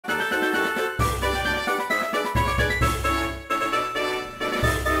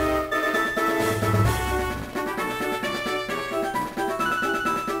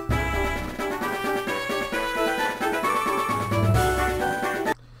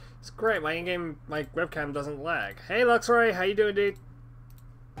Great, my in-game, my webcam doesn't lag. Hey Luxray, how you doing, dude?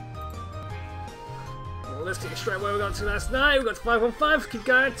 Well, let's get straight where we got to last night. We got to 515, keep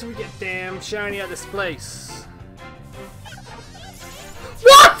going until we get damn shiny at this place.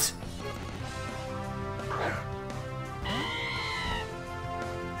 What?!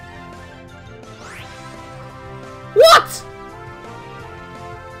 What?!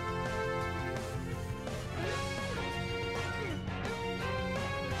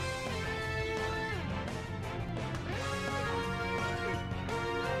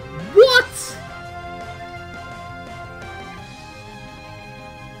 What?!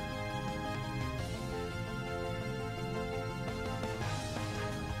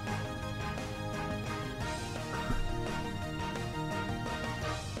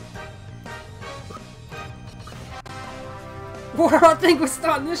 Well, I think we're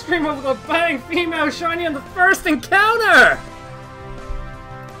starting this stream off with a bang female shiny on the first encounter!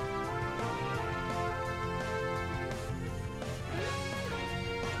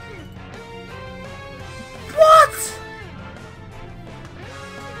 What?!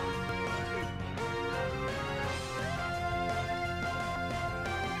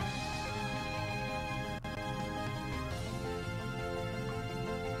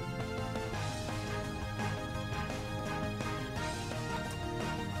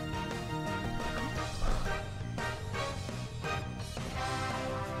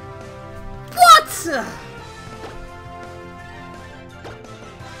 What?!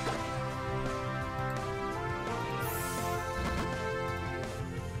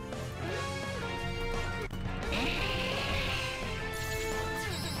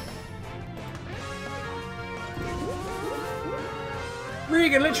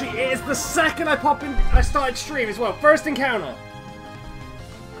 Regan, literally, it is the second I started stream as well. First encounter.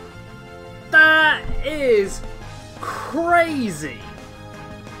 That is crazy.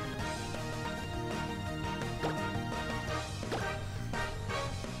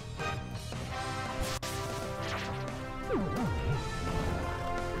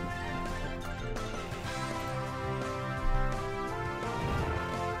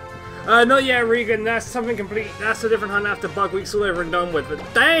 Not yet, Regan. That's something complete. That's a different hunt after Bug Week's all over and done with. But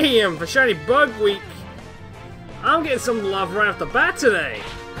damn, for shiny Bug Week, I'm getting some love right off the bat today.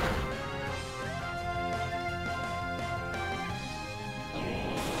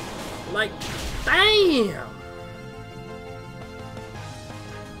 Like, damn.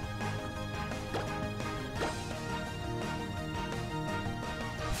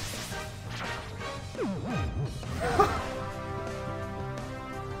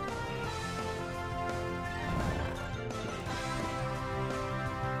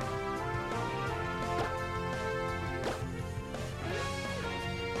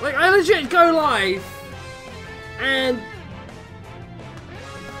 Like, I legit go live, and...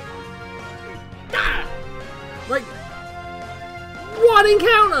 Ah! Like, one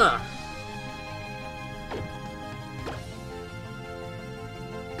encounter!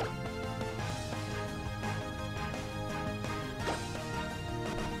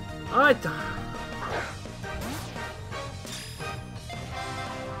 I don't...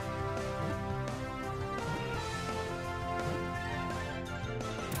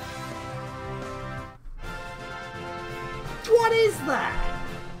 What is that?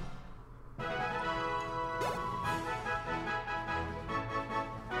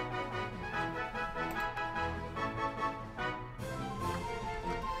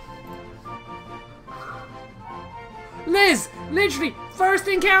 Liz! Literally, first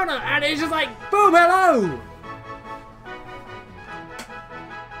encounter, and it's just like, boom, hello!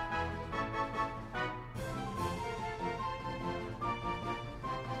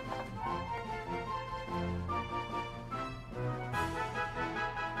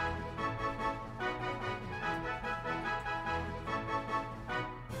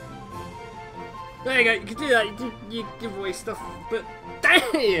 There you go, you can do that, you give away stuff, but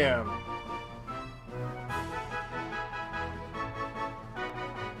damn!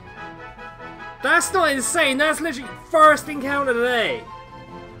 That's not insane, that's literally first encounter today!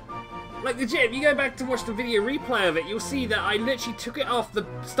 Like legit, if you go back to watch the video replay of it, you'll see that I literally took it off the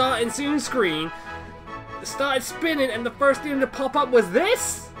start and soon screen, started spinning, and the first thing to pop up was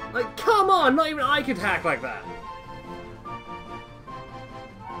this? Like, come on, not even I could hack like that.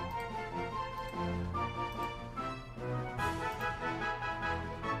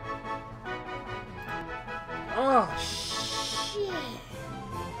 Oh, shit.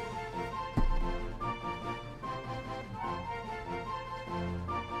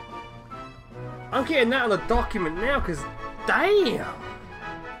 I'm getting that on the document now, because damn.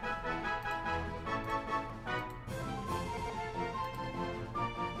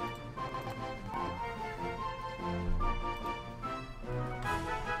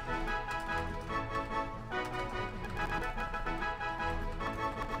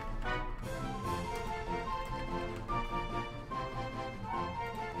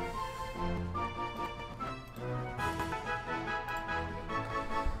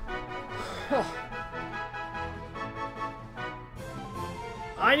 Oh.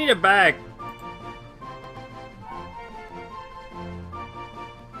 I need a bag.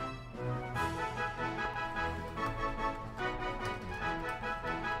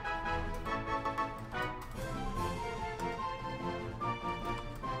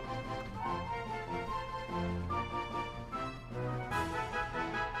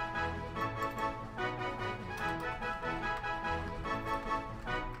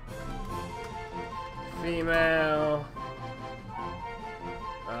 Female.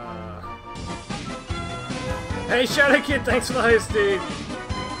 Hey, Shadow Kid, thanks for the host, dude.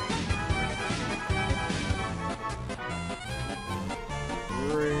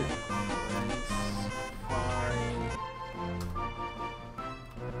 Root fine.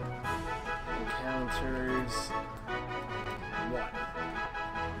 Encounters. What?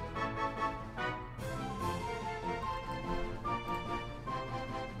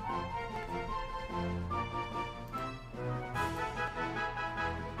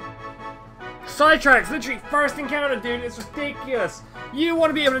 Sidetracks, literally first encounter, dude. It's ridiculous. You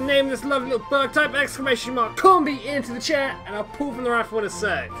want to be able to name this lovely little bug? Type exclamation mark Combee into the chat, and I'll pull from the raft what it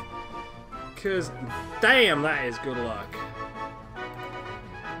said. Cause damn, that is good luck.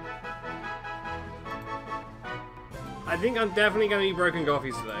 I think I'm definitely gonna be broken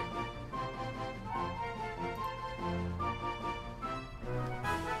goffies today.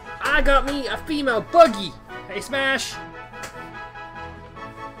 I got me a female buggy. Hey, Smash.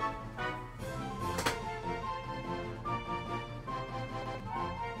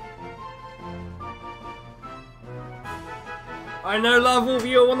 I know, Love Wolf,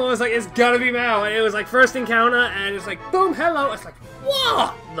 you were one that was like, it's gotta be Mal, and it was like first encounter, and it's like, boom, hello, it's like,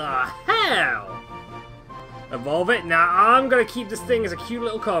 what the hell? Evolve it? Now I'm gonna keep this thing as a cute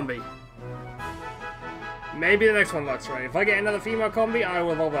little Combee. Maybe the next one looks right. If I get another female Combee, I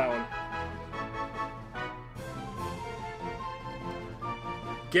will evolve that one.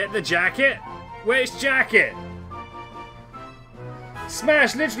 Get the jacket? Where's jacket?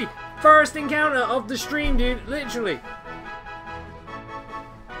 Smash, literally, first encounter of the stream, dude, literally.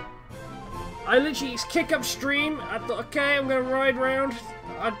 I literally kick up stream. I thought, okay, I'm gonna ride around.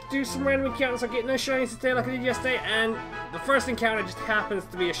 I'd do some random encounters. I get no shinies today like I did yesterday, and the first encounter just happens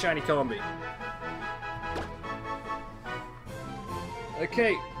to be a shiny Combee.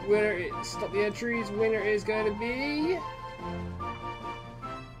 Okay, winner is, stop the entries. Winner is going to be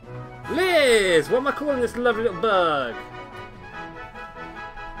Liz. What am I calling this lovely little bug?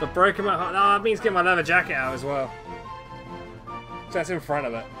 The broken my heart. Oh, it means get my leather jacket out as well. So that's in front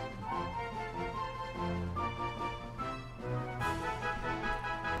of it.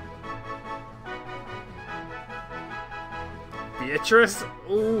 Beatrice?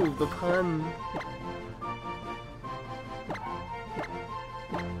 Ooh, the pun.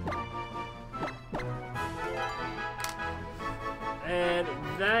 And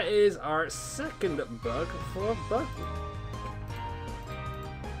that is our second bug for Bug.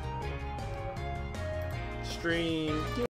 Stream.